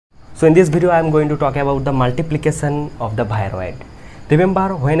So in this video I am going to talk about the multiplication of the viroid.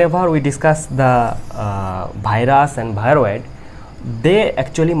 Remember, whenever we discuss the virus and viroid, they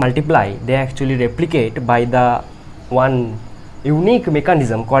actually multiply, they actually replicate by the one unique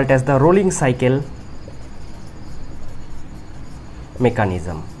mechanism called as the rolling cycle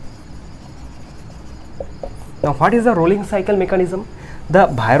mechanism. Now what is the rolling cycle mechanism? The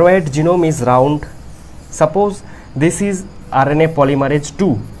viroid genome is round. Suppose this is RNA polymerase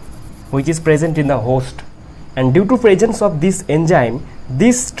 2 which is present in the host, and due to presence of this enzyme,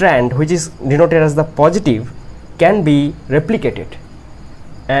 this strand which is denoted as the positive can be replicated.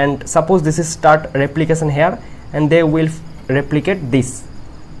 And suppose this is start replication here, and they will replicate this.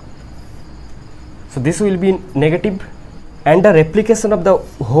 So this will be negative, and the replication of the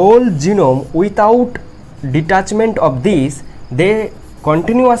whole genome without detachment of this, they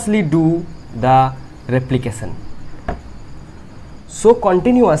continuously do the replication. So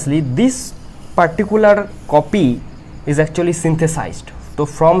continuously this particular copy is actually synthesized. So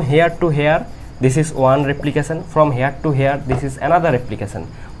from here to here this is one replication, from here to here this is another replication,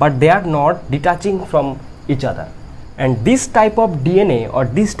 but they are not detaching from each other. And this type of DNA or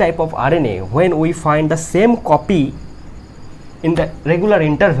this type of RNA, when we find the same copy in the regular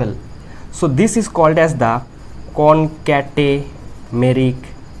interval, so this is called as the concatenameric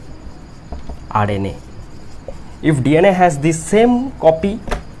RNA. If DNA has this same copy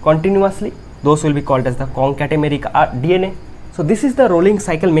continuously, those will be called as the concatenameric DNA. So this is the rolling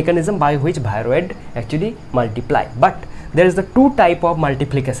cycle mechanism by which viroid actually multiply. But there is the two type of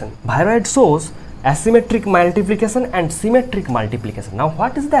multiplication. Viroid shows asymmetric multiplication and symmetric multiplication. Now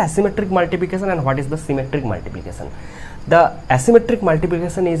what is the asymmetric multiplication and what is the symmetric multiplication? The asymmetric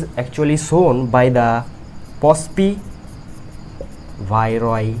multiplication is actually shown by the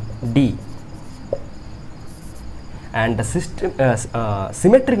viroid, and the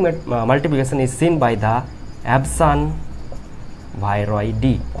symmetric multiplication is seen by the absent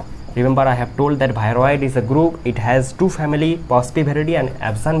viroid. Remember, I have told that viroid is a group. It has two family, positive viroid and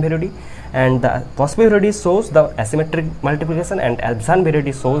absent viroid, and the positive viroid shows the asymmetric multiplication and absent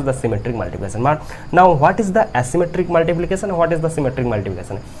viroid shows the symmetric multiplication. But now what is the asymmetric multiplication and what is the symmetric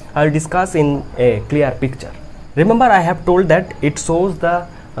multiplication? I will discuss in a clear picture. Remember, I have told that it shows the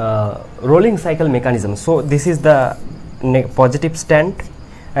rolling cycle mechanism. So this is the positive strand,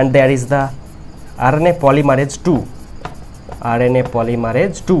 and there is the RNA polymerase 2. RNA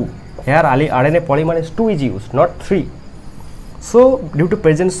polymerase 2. Here RNA polymerase 2 is used, not 3. So due to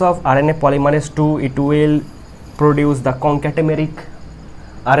presence of RNA polymerase 2, it will produce the concatenameric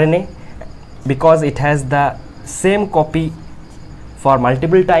RNA because it has the same copy for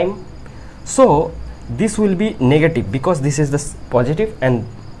multiple time. So this will be negative because this is the positive, and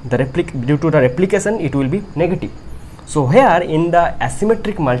the due to the replication it will be negative. So here in the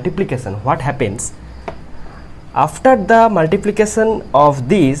asymmetric multiplication, what happens after the multiplication of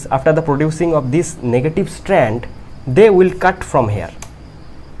this, after the producing of this negative strand, they will cut from here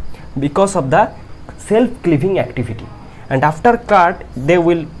because of the self-cleaving activity, and after cut they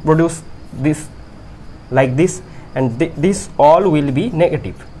will produce this like this, and this all will be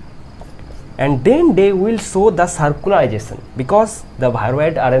negative. And then they will show the circularization because the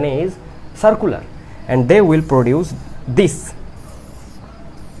viroid RNA is circular, and they will produce this,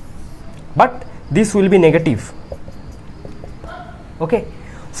 but this will be negative. Okay,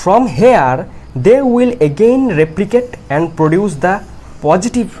 from here they will again replicate and produce the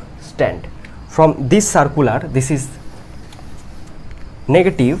positive strand. From this circular, this is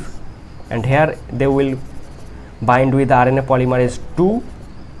negative, and here they will bind with the RNA polymerase 2.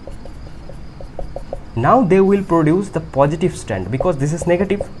 Now they will produce the positive strand because this is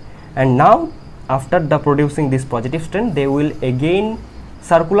negative, and now after the producing this positive strand, they will again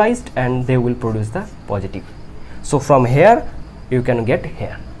circularize and they will produce the positive. So from here you can get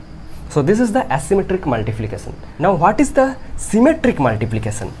here. So this is the asymmetric multiplication. Now what is the symmetric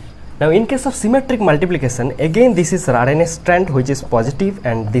multiplication? Now in case of symmetric multiplication, again this is RNA strand which is positive,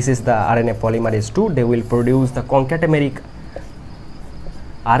 and this is the RNA polymerase 2. They will produce the concatenameric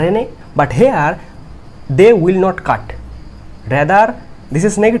RNA, but here they will not cut, rather this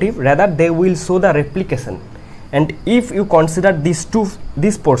is negative, rather they will show the replication. And if you consider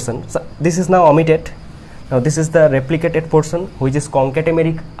this portion, so this is now omitted. Now this is the replicated portion which is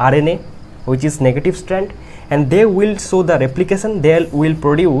concatenameric RNA, which is negative strand, and they will show the replication. They will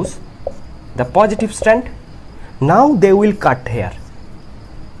produce the positive strand. Now they will cut here,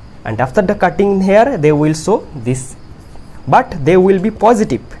 and after the cutting here they will show this, but they will be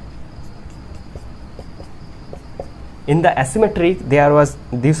positive. In the asymmetric,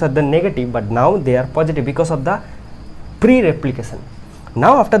 these are the negative, but now they are positive because of the pre-replication.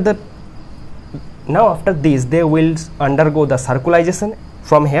 Now after this they will undergo the circulation.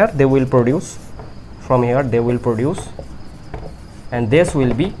 From here they will produce, and this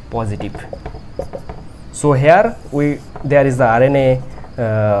will be positive. So here there is the RNA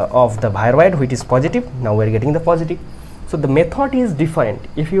of the viroid which is positive. Now we are getting the positive. So the method is different.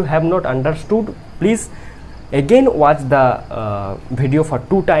 If you have not understood, please again watch the video for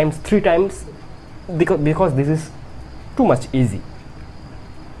 2 times, 3 times, because this is too much easy.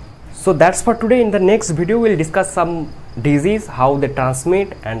 So that's for today. In the next video we'll discuss some disease, how they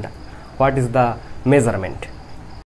transmit, and what is the measurement.